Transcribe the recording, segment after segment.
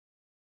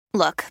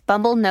Look,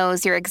 Bumble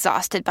knows you're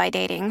exhausted by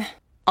dating.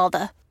 All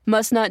the,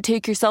 must not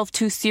take yourself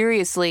too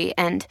seriously,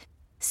 and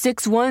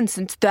 6'1"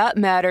 since that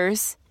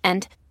matters.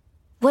 And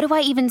what do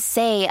I even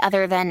say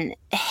other than,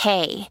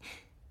 hey?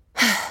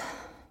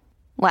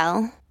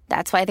 Well,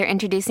 that's why they're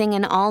introducing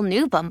an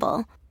all-new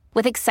Bumble,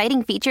 with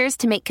exciting features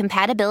to make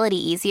compatibility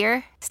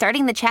easier,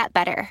 starting the chat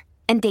better,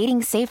 and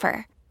dating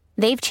safer.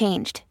 They've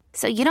changed,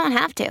 so you don't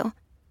have to.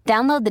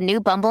 Download the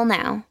new Bumble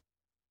now.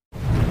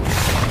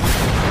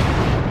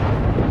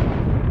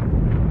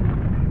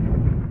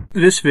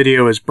 This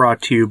video is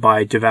brought to you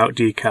by Devout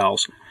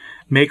Decals,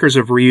 makers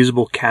of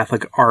reusable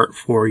Catholic art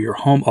for your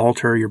home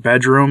altar, your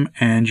bedroom,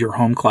 and your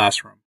home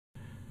classroom.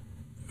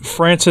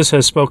 Francis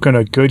has spoken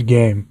a good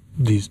game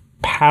these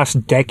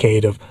past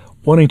decade of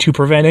wanting to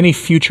prevent any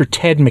future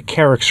Ted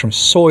McCarricks from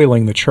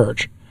soiling the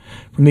church,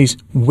 from these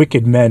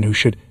wicked men who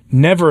should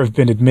never have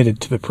been admitted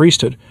to the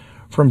priesthood,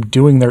 from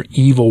doing their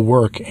evil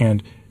work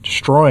and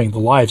destroying the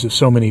lives of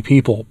so many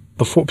people,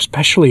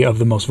 especially of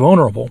the most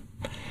vulnerable.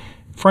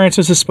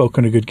 Francis has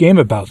spoken a good game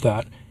about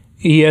that.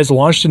 He has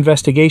launched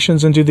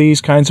investigations into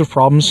these kinds of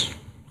problems,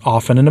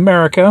 often in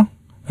America,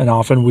 and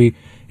often we,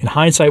 in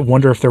hindsight,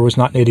 wonder if there was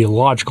not an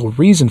ideological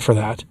reason for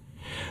that.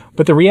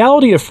 But the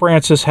reality of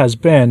Francis has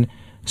been,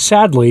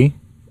 sadly,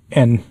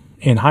 and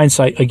in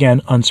hindsight,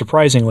 again,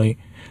 unsurprisingly,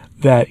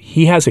 that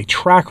he has a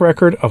track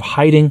record of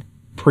hiding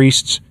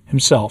priests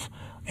himself,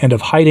 and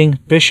of hiding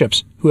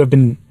bishops who have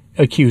been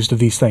accused of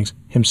these things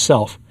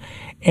himself.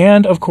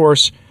 And, of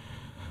course,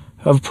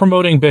 of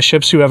promoting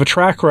bishops who have a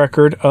track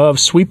record of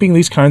sweeping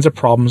these kinds of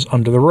problems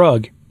under the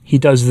rug. He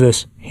does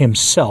this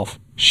himself,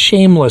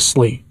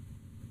 shamelessly.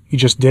 He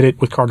just did it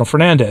with Cardinal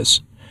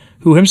Fernandez,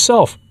 who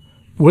himself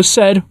was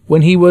said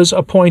when he was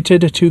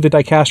appointed to the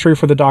dicastery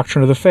for the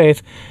doctrine of the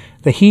faith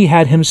that he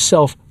had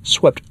himself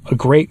swept a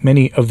great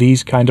many of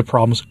these kind of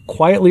problems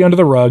quietly under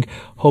the rug,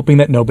 hoping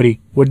that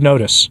nobody would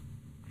notice.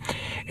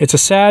 It's a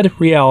sad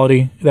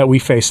reality that we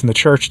face in the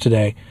church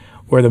today,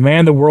 where the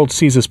man the world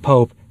sees as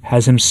Pope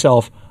has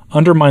himself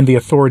undermined the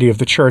authority of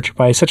the church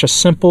by such a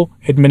simple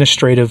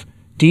administrative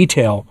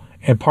detail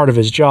and part of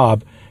his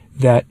job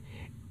that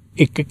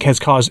it has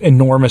caused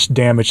enormous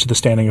damage to the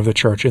standing of the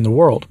church in the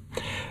world.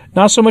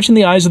 Not so much in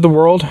the eyes of the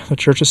world. The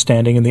church's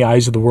standing in the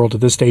eyes of the world at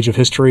this stage of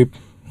history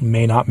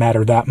may not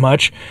matter that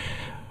much.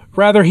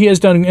 Rather, he has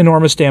done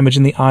enormous damage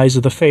in the eyes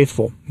of the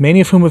faithful,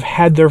 many of whom have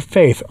had their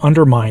faith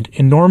undermined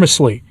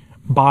enormously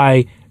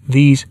by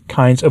these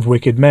kinds of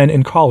wicked men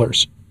and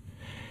callers.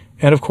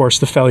 And, of course,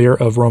 the failure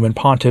of Roman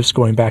pontiffs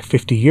going back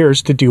 50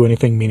 years to do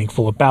anything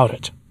meaningful about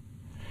it.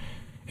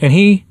 And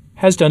he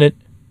has done it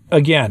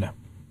again,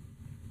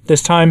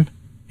 this time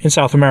in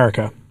South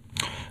America.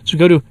 So we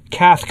go to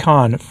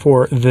CathCon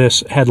for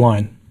this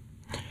headline.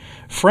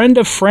 Friend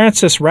of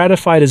Francis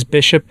ratified as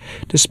bishop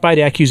despite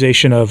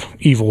accusation of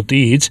evil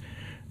deeds.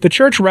 The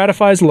church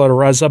ratifies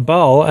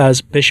Larrazabal as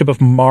Bishop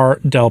of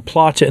Mar del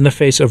Plata in the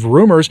face of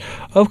rumors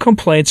of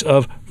complaints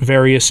of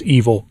various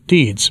evil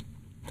deeds.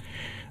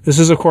 This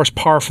is, of course,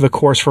 par for the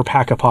course for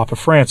Papa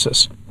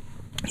Francis.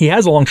 He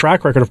has a long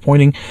track record of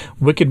pointing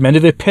wicked men to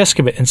the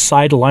episcopate and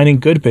sidelining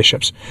good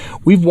bishops.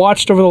 We've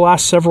watched over the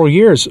last several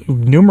years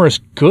numerous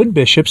good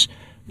bishops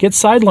get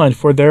sidelined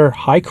for their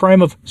high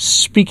crime of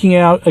speaking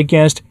out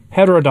against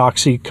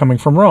heterodoxy coming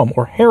from Rome,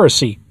 or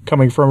heresy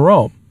coming from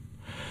Rome,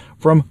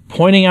 from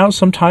pointing out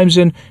sometimes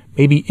in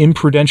maybe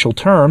imprudential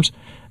terms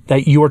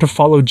that you are to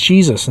follow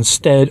Jesus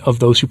instead of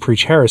those who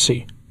preach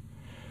heresy.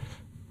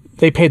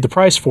 They paid the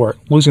price for it,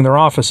 losing their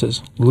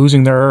offices /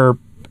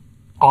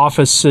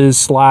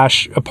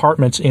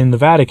 apartments in the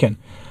Vatican,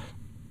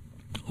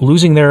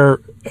 losing their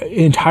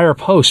entire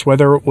post,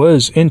 whether it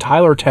was in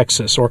Tyler,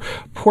 Texas, or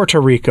Puerto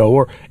Rico,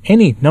 or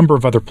any number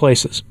of other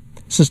places.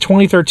 Since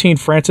 2013,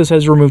 Francis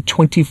has removed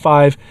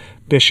 25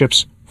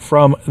 bishops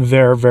from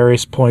their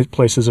various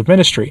places of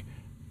ministry,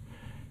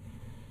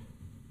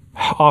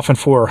 often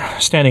for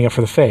standing up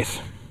for the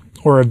faith,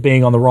 or of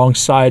being on the wrong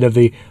side of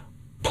the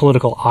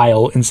political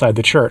aisle inside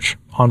the church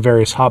on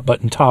various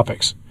hot-button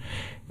topics.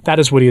 That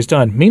is what he has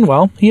done.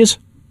 Meanwhile, he has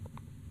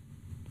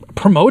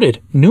promoted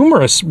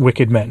numerous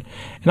wicked men,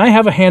 and I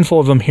have a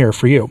handful of them here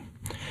for you.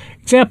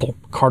 Example,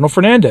 Cardinal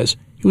Fernandez.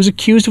 He was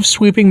accused of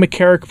sweeping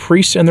McCarrick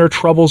priests and their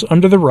troubles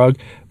under the rug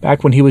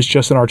back when he was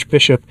just an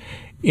archbishop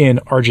in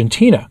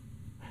Argentina.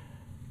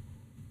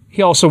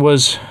 He also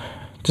was,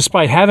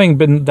 despite having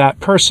been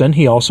that person,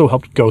 he also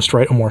helped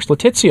ghostwrite Amoris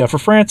Laetitia for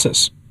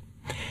Francis.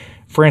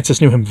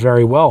 Francis knew him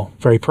very well,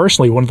 very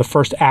personally. One of the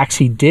first acts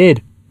he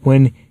did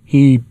when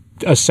he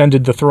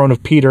ascended the throne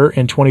of Peter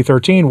in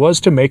 2013 was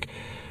to make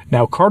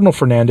now Cardinal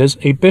Fernandez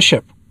a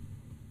bishop.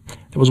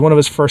 That was one of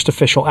his first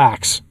official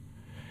acts.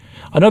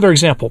 Another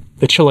example,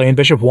 the Chilean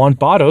Bishop Juan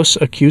Barros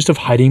accused of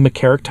hiding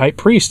McCarrick-type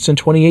priests in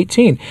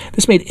 2018.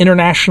 This made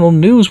international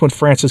news when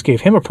Francis gave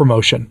him a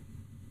promotion.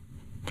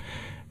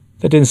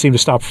 That didn't seem to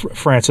stop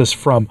Francis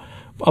from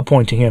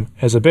appointing him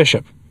as a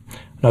bishop.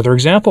 Another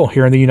example,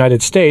 here in the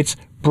United States,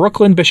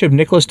 Brooklyn Bishop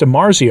Nicholas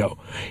DiMarzio.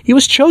 He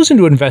was chosen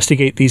to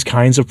investigate these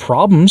kinds of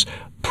problems,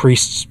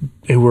 priests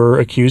who were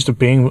accused of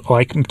being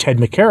like Ted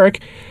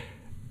McCarrick,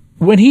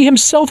 when he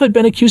himself had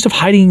been accused of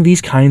hiding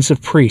these kinds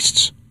of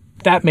priests.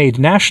 That made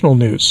national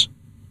news.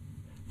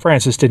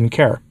 Francis didn't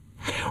care.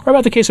 Or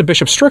about the case of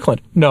Bishop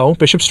Strickland. No,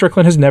 Bishop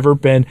Strickland has never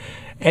been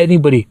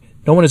anybody.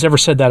 No one has ever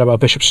said that about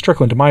Bishop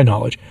Strickland, to my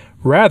knowledge.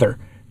 Rather,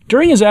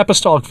 during his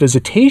apostolic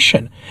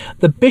visitation,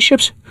 the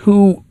bishops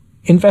who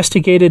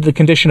investigated the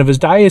condition of his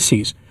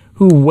diocese,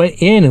 who went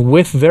in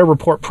with their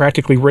report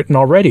practically written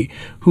already,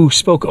 who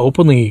spoke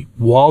openly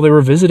while they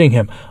were visiting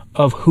him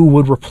of who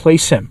would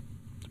replace him,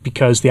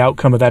 because the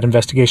outcome of that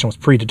investigation was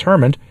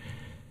predetermined,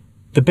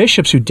 the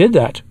bishops who did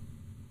that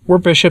were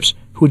bishops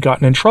who had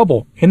gotten in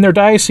trouble in their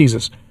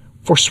dioceses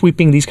for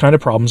sweeping these kind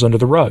of problems under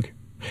the rug.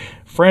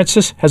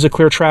 Francis has a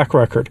clear track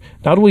record.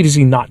 Not only does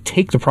he not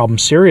take the problem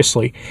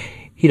seriously,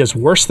 he does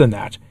worse than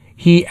that.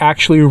 He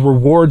actually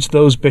rewards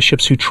those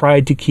bishops who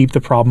tried to keep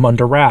the problem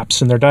under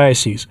wraps in their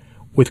diocese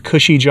with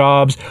cushy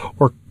jobs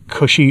or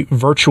cushy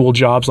virtual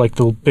jobs like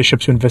the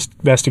bishops who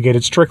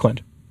investigated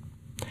Strickland.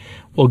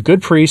 Well,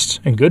 good priests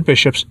and good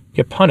bishops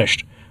get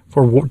punished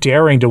for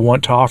daring to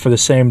want to offer the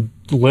same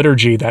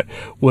liturgy that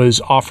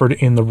was offered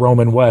in the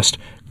Roman West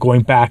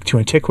going back to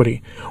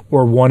antiquity,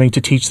 or wanting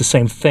to teach the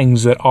same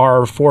things that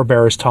our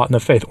forebears taught in the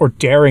faith, or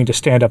daring to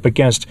stand up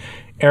against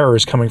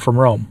errors coming from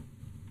Rome.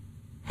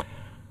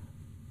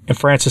 And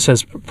Francis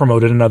has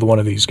promoted another one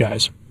of these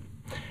guys.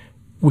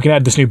 We can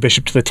add this new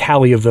bishop to the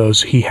tally of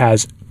those he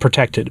has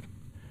protected.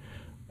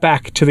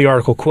 Back to the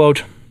article,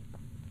 quote,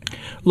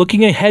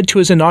 looking ahead to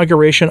his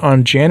inauguration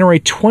on January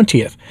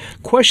 20th,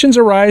 questions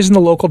arise in the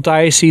local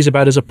diocese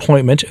about his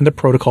appointment and the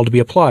protocol to be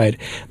applied.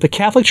 The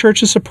Catholic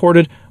Church has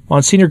supported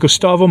Monsignor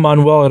Gustavo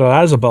Manuel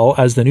Razabal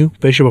as the new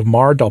Bishop of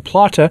Mar del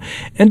Plata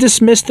and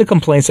dismissed the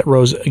complaints that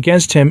rose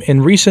against him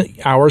in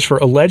recent hours for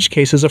alleged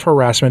cases of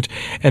harassment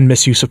and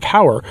misuse of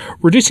power,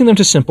 reducing them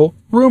to simple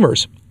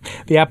rumors.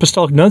 The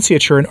Apostolic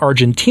Nunciature in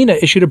Argentina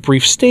issued a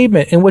brief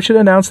statement in which it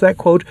announced that,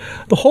 quote,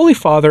 the Holy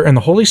Father and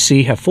the Holy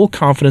See have full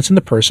confidence in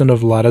the person of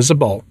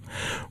Larrazabal.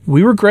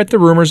 We regret the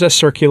rumors that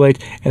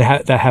circulate and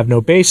that have no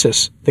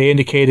basis, they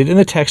indicated in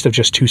the text of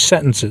just 2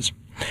 sentences.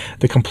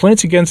 The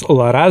complaints against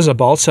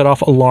Larrazabal set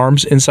off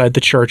alarms inside the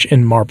church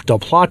in Mar del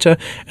Plata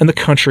and the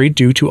country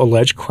due to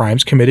alleged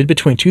crimes committed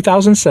between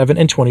 2007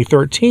 and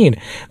 2013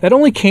 that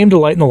only came to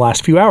light in the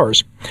last few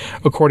hours.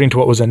 According to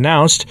what was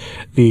announced,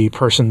 the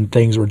person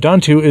things were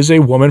done to is a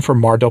woman from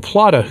Mar del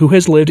Plata who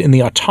has lived in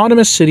the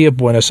autonomous city of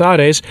Buenos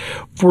Aires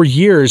for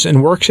years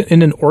and works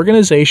in an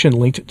organization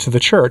linked to the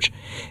church.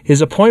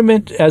 His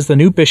appointment as the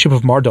new Bishop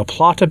of Mar del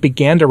Plata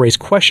began to raise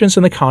questions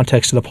in the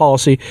context of the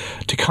policy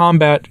to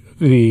combat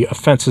the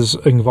offenses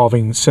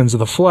involving sins of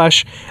the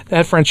flesh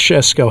that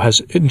Francesco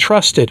has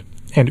entrusted,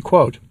 end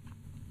quote.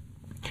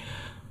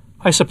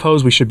 I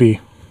suppose we should be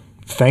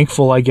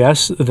thankful, I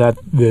guess, that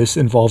this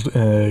involved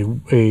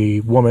a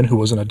woman who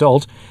was an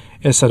adult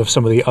instead of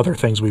some of the other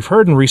things we've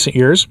heard in recent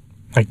years.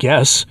 I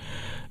guess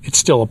it's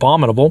still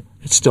abominable,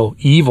 it's still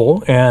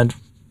evil, and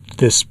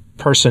this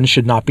person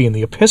should not be in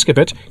the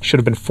episcopate, should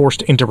have been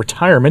forced into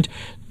retirement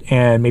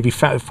and maybe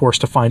forced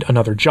to find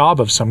another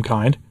job of some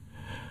kind.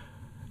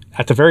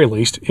 At the very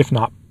least, if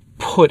not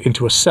put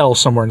into a cell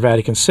somewhere in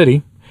Vatican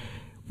City.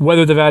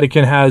 Whether the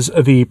Vatican has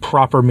the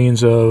proper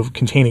means of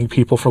containing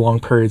people for long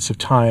periods of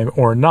time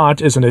or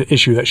not is an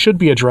issue that should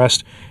be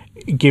addressed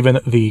given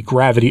the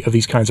gravity of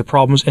these kinds of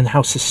problems and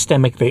how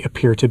systemic they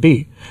appear to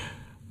be.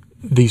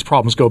 These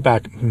problems go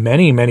back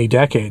many, many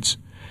decades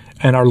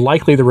and are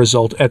likely the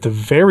result, at the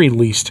very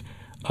least,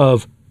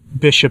 of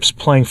bishops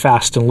playing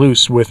fast and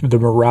loose with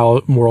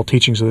the moral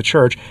teachings of the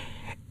church,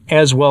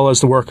 as well as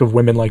the work of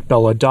women like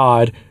Bella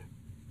Dodd,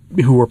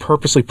 who were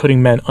purposely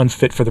putting men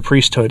unfit for the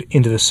priesthood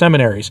into the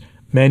seminaries,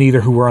 men either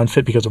who were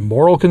unfit because of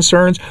moral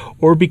concerns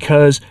or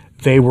because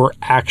they were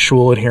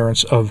actual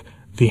adherents of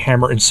the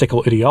hammer and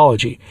sickle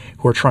ideology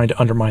who were trying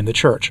to undermine the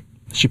church.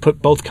 She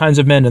put both kinds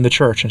of men in the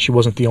church, and she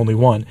wasn't the only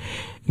one.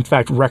 In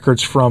fact,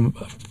 records from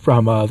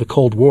the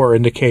Cold War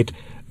indicate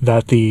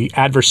that the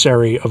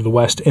adversary of the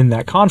West in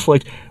that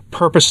conflict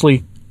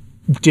purposely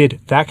did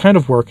that kind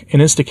of work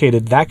and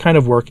instigated that kind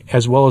of work,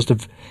 as well as to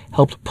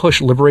helped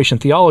push liberation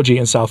theology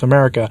in South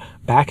America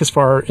back as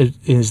far as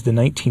the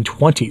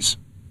 1920s.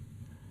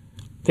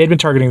 They had been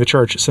targeting the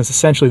church since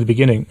essentially the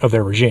beginning of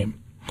their regime.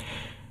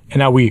 And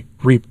now we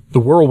reap the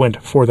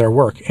whirlwind for their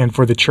work and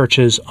for the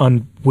church's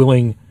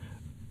unwillingness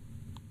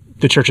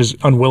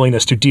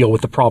to deal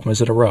with the problem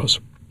as it arose.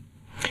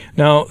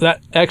 Now,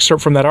 that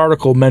excerpt from that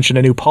article mentioned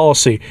a new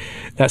policy.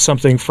 That's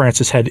something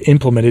Francis had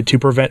implemented to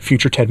prevent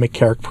future Ted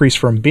McCarrick priests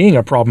from being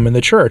a problem in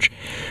the church.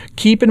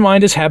 Keep in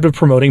mind his habit of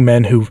promoting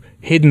men who've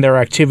hidden their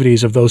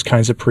activities of those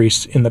kinds of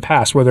priests in the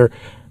past, whether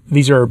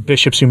these are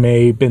bishops who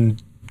may have been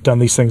done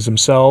these things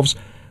themselves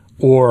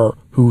or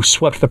who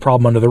swept the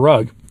problem under the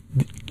rug.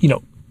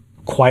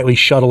 Quietly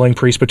shuttling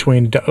priests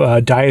between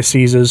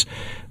dioceses,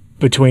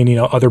 between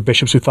other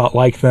bishops who thought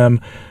like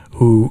them,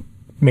 who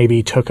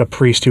maybe took a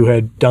priest who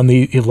had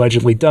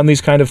allegedly done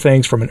these kind of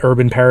things from an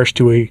urban parish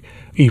to a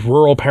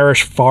rural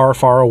parish far,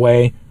 far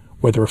away,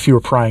 where there were fewer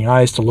prying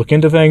eyes to look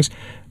into things.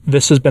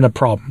 This has been a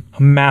problem,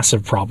 a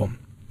massive problem.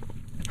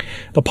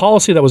 The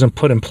policy that was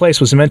put in place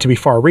was meant to be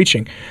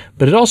far-reaching,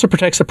 but it also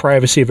protects the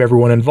privacy of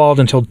everyone involved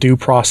until due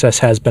process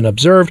has been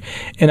observed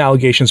and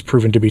allegations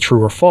proven to be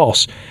true or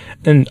false.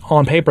 And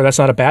on paper, that's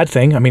not a bad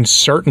thing. I mean,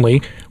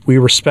 certainly we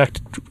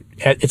respect,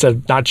 it's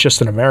not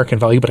just an American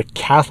value, but a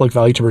Catholic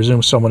value to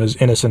presume someone is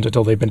innocent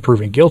until they've been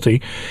proven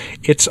guilty.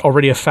 It's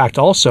already a fact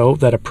also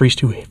that a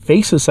priest who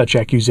faces such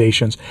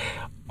accusations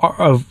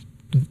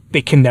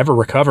they can never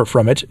recover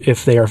from it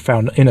if they are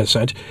found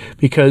innocent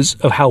because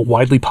of how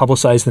widely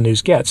publicized the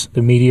news gets.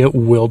 The media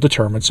will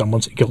determine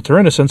someone's guilt or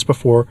innocence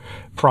before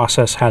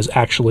process has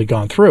actually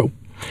gone through.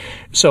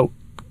 So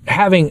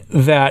having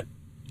that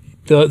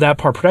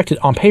part protected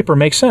on paper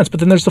makes sense,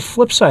 but then there's the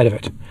flip side of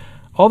it.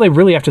 All they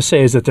really have to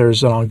say is that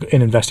there's an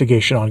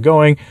investigation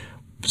ongoing,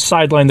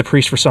 sideline the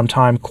priest for some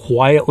time,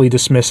 quietly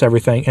dismiss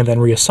everything, and then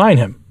reassign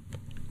him.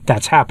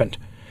 That's happened.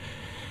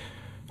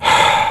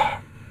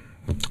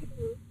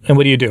 And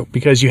what do you do?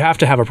 Because you have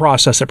to have a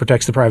process that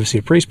protects the privacy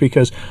of priests,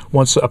 because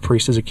once a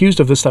priest is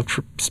accused of this stuff,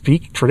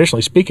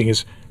 traditionally speaking,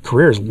 his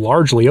career is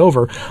largely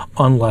over,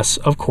 unless,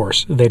 of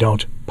course, they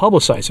don't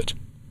publicize it.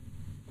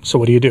 So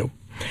what do you do?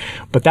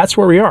 But that's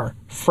where we are.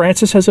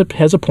 Francis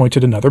has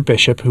appointed another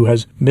bishop who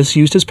has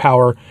misused his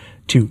power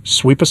to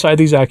sweep aside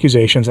these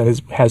accusations and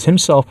has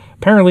himself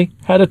apparently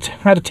had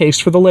a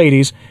taste for the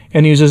ladies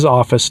and used his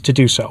office to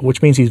do so,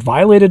 which means he's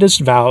violated his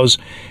vows.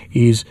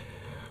 He's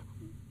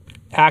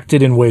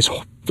acted in ways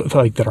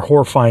that are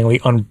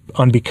horrifyingly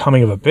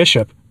unbecoming of a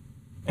bishop,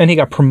 and he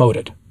got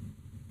promoted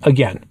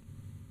again.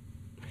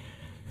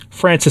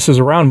 Francis is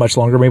around much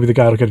longer. Maybe the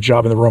guy will get a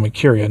job in the Roman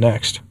Curia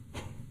next.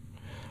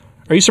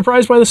 Are you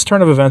surprised by this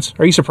turn of events?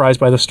 Are you surprised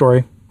by this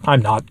story?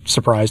 I'm not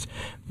surprised.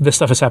 This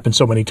stuff has happened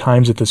so many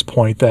times at this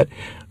point that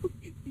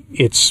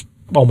it's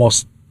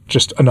almost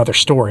just another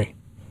story.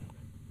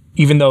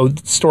 Even though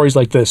stories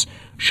like this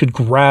should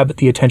grab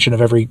the attention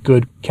of every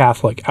good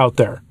Catholic out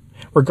there.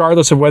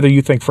 Regardless of whether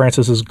you think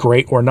Francis is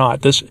great or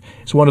not, this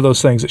is one of those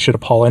things that should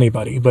appall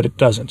anybody, but it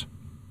doesn't.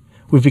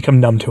 We've become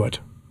numb to it.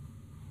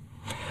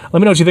 Let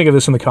me know what you think of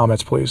this in the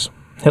comments, please.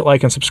 Hit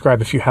like and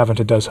subscribe if you haven't,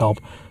 it does help.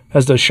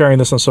 As does sharing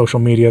this on social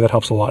media, that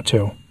helps a lot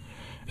too.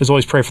 As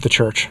always, pray for the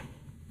church.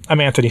 I'm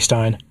Anthony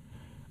Stein.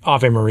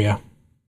 Ave Maria.